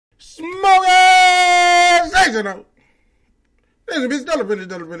Listen, though. Listen, bitch, tell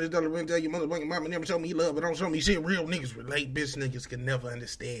your motherfucking mama never show me love, but don't show me shit real niggas relate. Bitch, niggas can never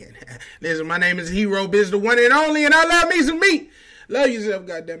understand. Listen, my name is Hero, bitch, the one and only, and I love me some meat. Love yourself,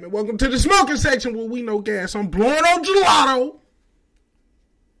 goddammit. Welcome to the smoking section where we know gas. I'm blowing on gelato.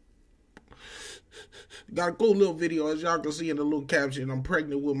 Got a cool little video, as y'all can see in the little caption. I'm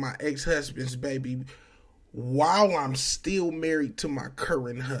pregnant with my ex-husband's baby while I'm still married to my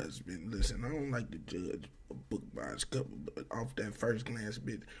current husband. Listen, I don't like to judge a book by its cover, but off that first glance,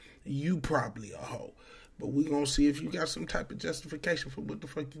 bitch, you probably a hoe. But we gonna see if you got some type of justification for what the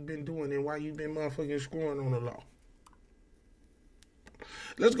fuck you been doing and why you been motherfucking screwing on the law.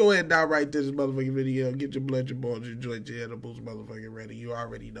 Let's go ahead and dive right to this motherfucking video. Get your blood, your balls, your joints, your edibles motherfucking ready. You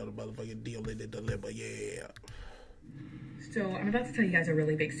already know the motherfucking deal in the deliver, yeah. So I'm about to tell you guys a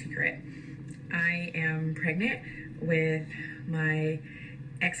really big secret. I am pregnant with my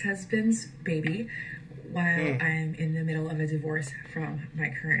ex-husband's baby while I'm in the middle of a divorce from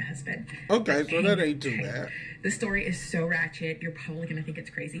my current husband. Okay, so that ain't too bad. The story is so ratchet, you're probably going to think it's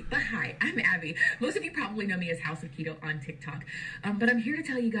crazy. But hi, I'm Abby. Most of you probably know me as House of Keto on TikTok. But I'm here to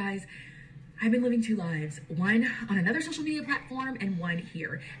tell you guys, I've been living two lives. One on another social media platform and one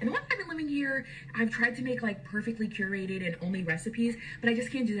here. And the one I've been living here, I've tried to make like perfectly curated and only recipes, but I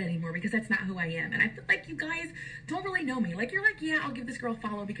just can't do that anymore because that's not who I am. And I feel like you guys don't really know me. Like, you're like, yeah, I'll give this girl a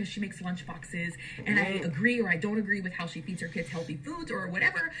follow because she makes lunch boxes and I agree or I don't agree with how she feeds her kids healthy foods or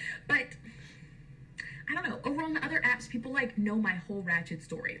whatever. But I don't know, over on the other apps, people like know my whole ratchet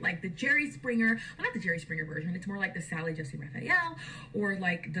story. Like the Jerry Springer, well, not the Jerry Springer version, it's more like the Sally Jessy Raphael or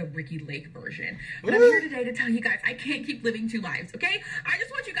like the Ricky Lake version. But I'm here today to tell you guys, I can't keep living two lives, okay? I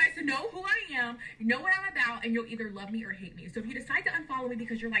just want you guys to know who I am, know what I'm about, and you'll either love me or hate me. So if you decide to unfollow me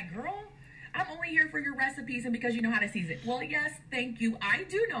because you're like, girl, I'm only here for your recipes and because you know how to season. Well, yes, thank you. I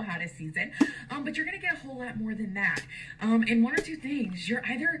do know how to season, but you're going to get a whole lot more than that. And one or two things, you're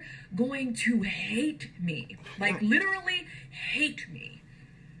either going to hate me, like literally hate me,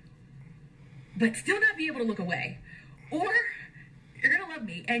 but still not be able to look away, or you're going to love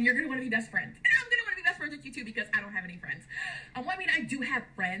me and you're going to want to be best friends. And I'm going to want to be best friends with you too because I don't have any friends. Well, I mean, I do have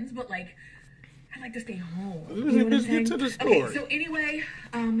friends, but like, I like to stay home. You know what I'm saying? Get to the story. Okay, so anyway,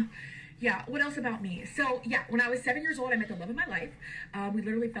 yeah, what else about me? So, yeah, when I was 7 years old, I met the love of my life. We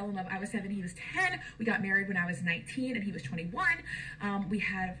literally fell in love. I was 7, he was 10. We got married when I was 19 and he was 21. We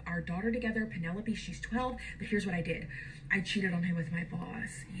had our daughter together, Penelope. She's 12. But here's what I did. I cheated on him with my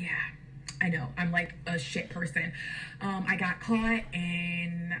boss. Yeah, I know. I'm like a shit person. I got caught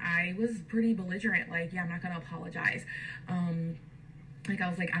and I was pretty belligerent. Like, yeah, I'm not going to apologize. Like, I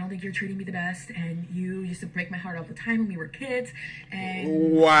was like, I don't think you're treating me the best, and you used to break my heart all the time when we were kids,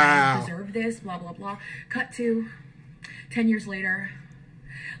 and wow, I deserve this, blah, blah, blah. Cut to 10 years later,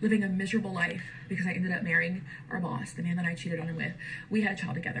 living a miserable life because I ended up marrying our boss, the man that I cheated on him with. We had a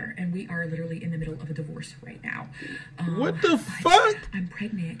child together, and we are literally in the middle of a divorce right now. What the fuck? I'm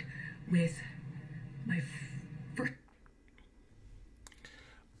pregnant with my first...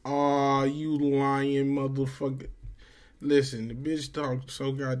 Aw, you lying motherfucker. Listen, the bitch talked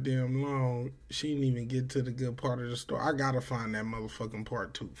so goddamn long, she didn't even get to the good part of the story. I gotta find that motherfucking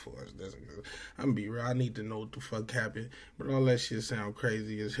part 2 for us. I'm gonna be real, I need to know what the fuck happened. But all that shit sound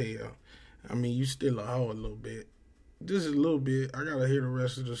crazy as hell. I mean, you still a hoe a little bit. Just a little bit. I gotta hear the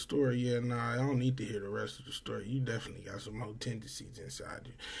rest of the story. Yeah, nah, I don't need to hear the rest of the story. You definitely got some more tendencies inside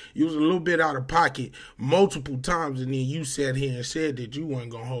you. You was a little bit out of pocket multiple times, and then you sat here and said that you weren't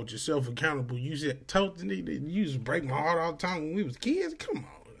gonna hold yourself accountable. You told the nigga that you used to break my heart all the time when we was kids. Come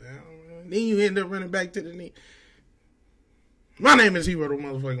on, man. Then you end up running back to the knee. My name is Hero, the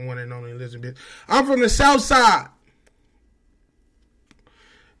motherfucking one and only Elizabeth. I'm from the South Side.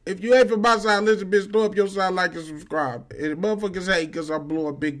 If you ain't from my side, Elizabeth, throw up your side, like and subscribe. And motherfuckers hate because I blow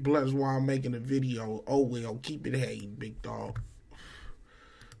a big blunts while I'm making a video. Oh well, keep it hating, big dog.